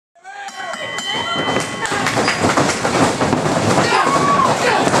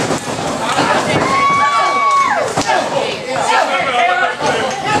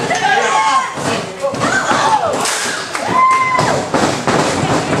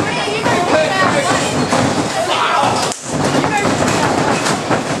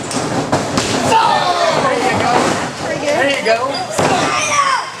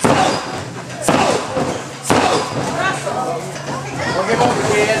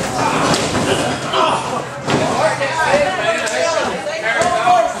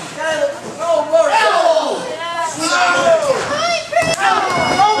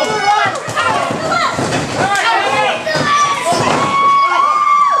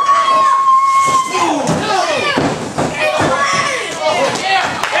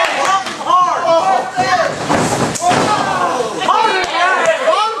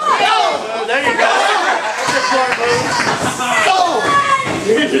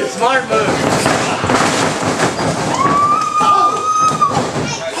Smart move.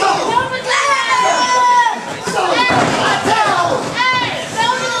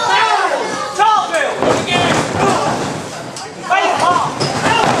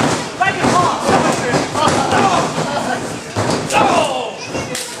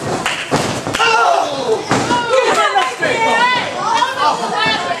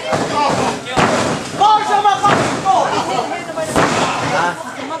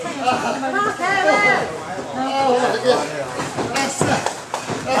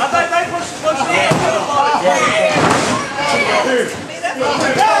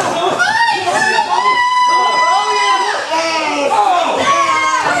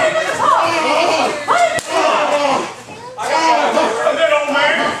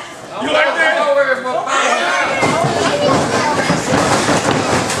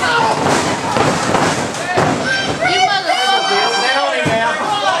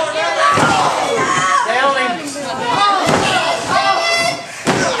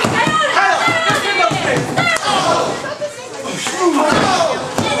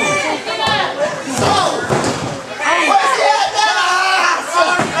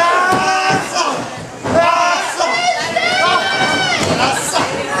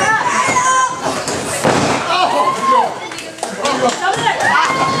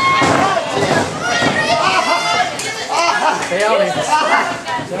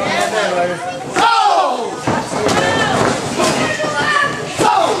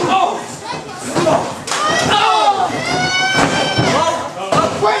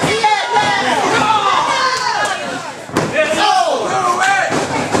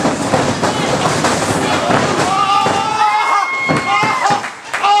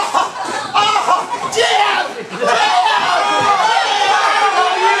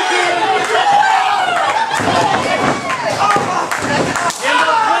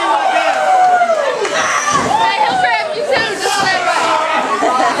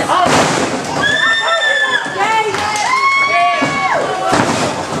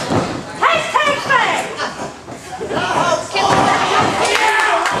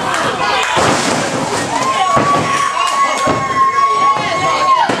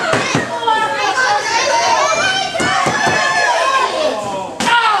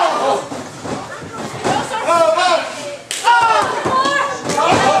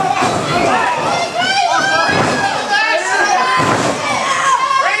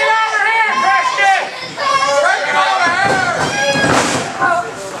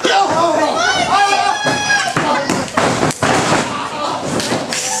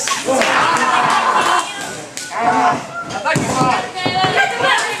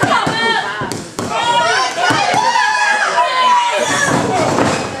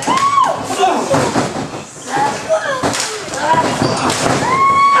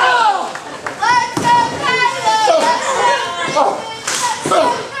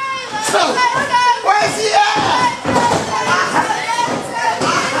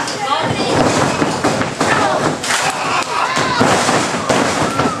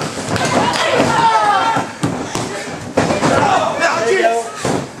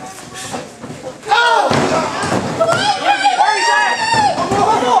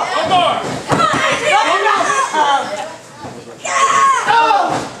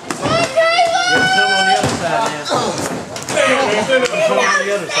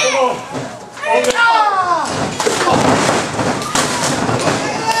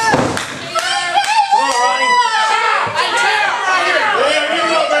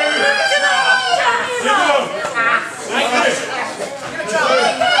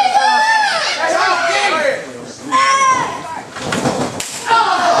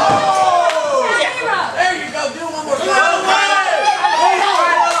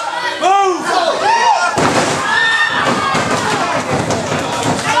 Move!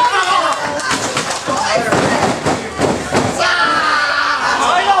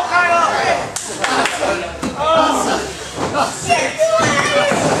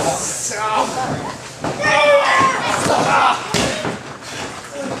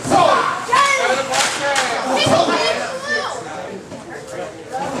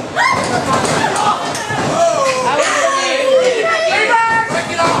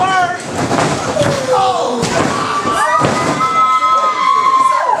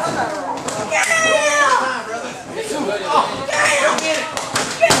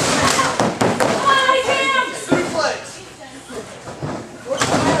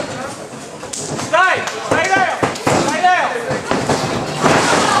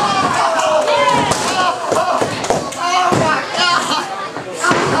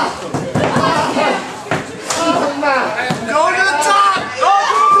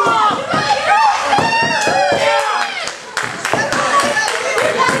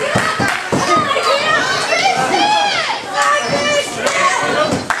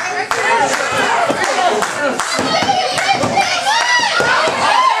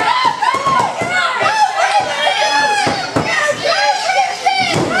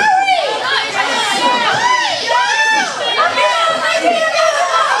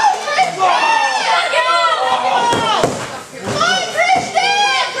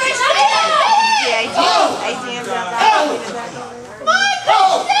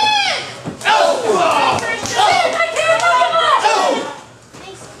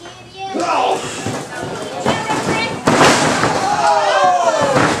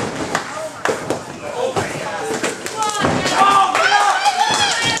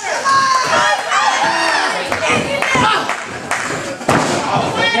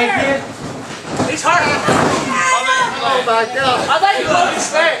 Oh my God! I thought you called me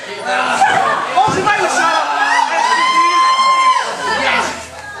straight. Oh, you might have shot up.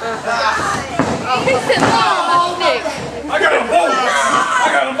 I got a boat. I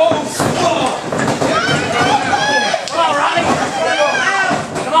got a boat. Come on, Ronnie.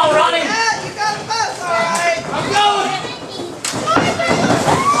 Come on, Ronnie. Yeah, you got a boat. All right, I'm going.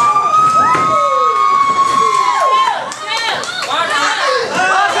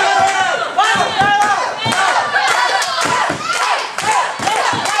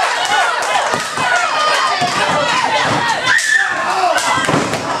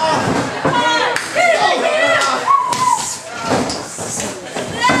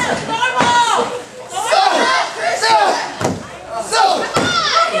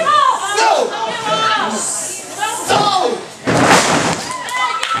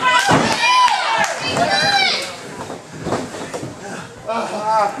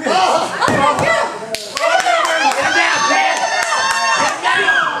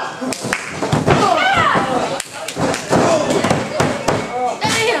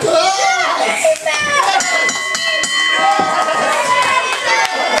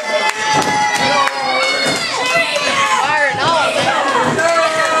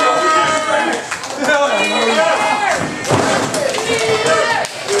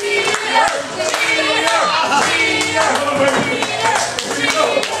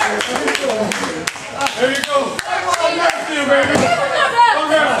 There you go. I'm nasty, baby. I'm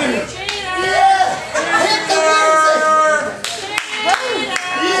nasty. Yeah. Hit the music.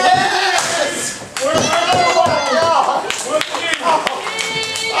 Yes. Where's the ball? Where's the game?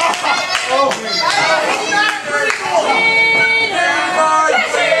 Oh.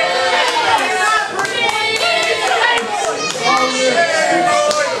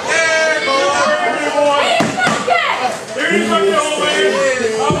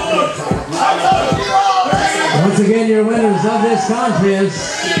 Once again, your winners of this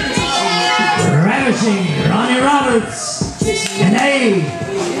contest, Ravishing Ronnie Roberts and ATM.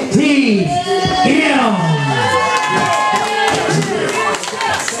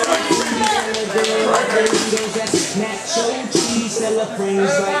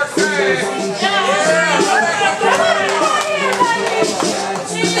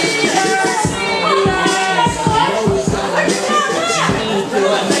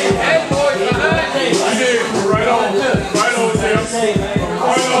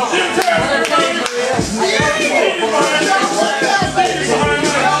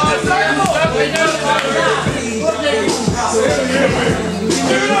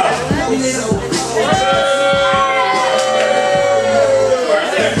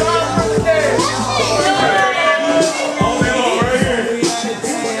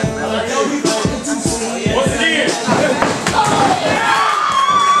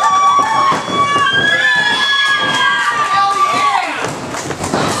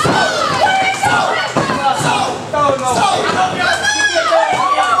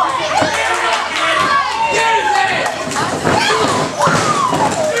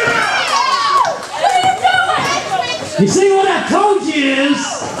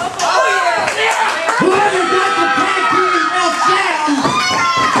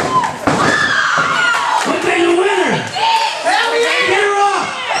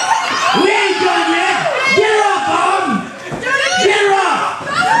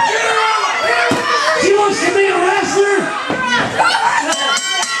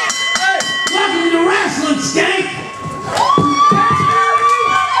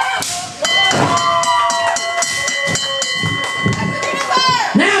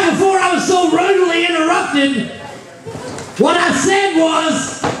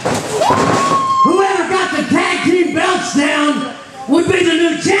 was whoever got the tag team belts down would be the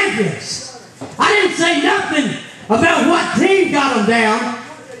new champions. I didn't say nothing about what team got them down.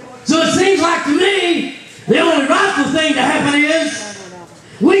 So it seems like to me, the only rightful thing to happen is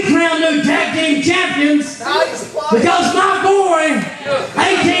we crown new tag team champions because my boy,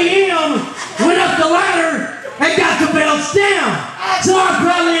 ATM, went up the ladder and got the belts down. So I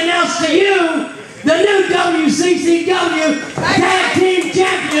proudly announce to you the new WCCW tag team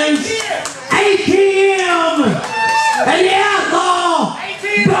champions, ATM and the outlaw,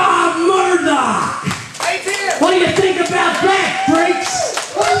 Bob Murdoch. What do you think about that, freaks?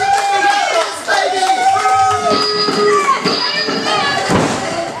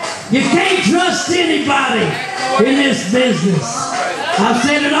 You can't trust anybody in this business. I've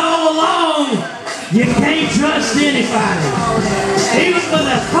said it all along. You can't trust anybody. Even with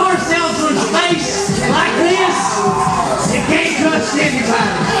a car salesman's face like this, you can't trust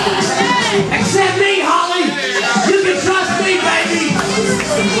anybody. Except me, Holly. You can trust me, baby.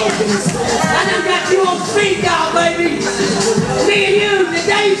 I done got you on speed dial, baby. Me and you, the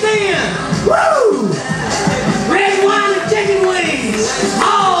day's in. Woo! Red wine and chicken wings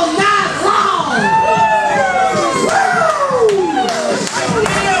all night long.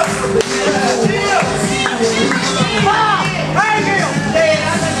 Bob,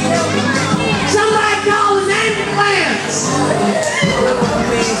 somebody call an ambulance.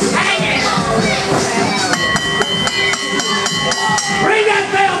 Ring that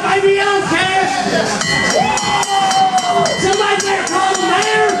bell, baby. I don't care. Somebody better call the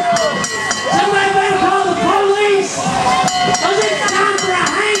mayor. Somebody better call the police. Because it's time for a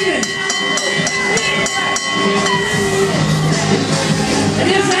hanging. And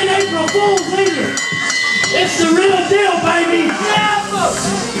this ain't April Fool's either. It's the real deal, baby.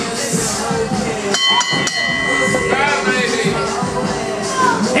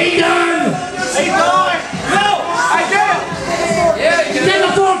 He done. He done. No, I did. Yeah, you Stick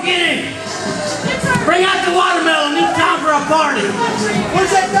a fork in him. Bring out the watermelon. It's time for a party.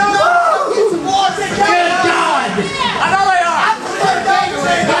 What's that done? Good God. I know they are.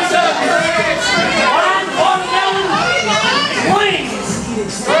 What's up? Wine, watermelon, wings.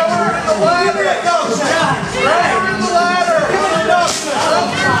 Thrower in the ladder. Thrower in the ladder. Give me the induction.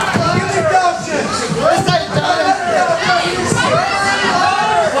 Give me the induction. What's that done?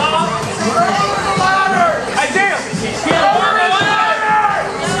 I did.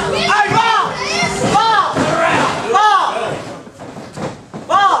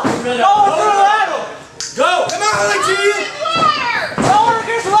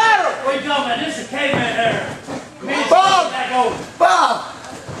 Bob,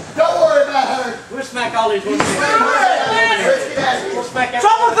 don't worry about her. We'll smack all these ones. We'll We'll smack every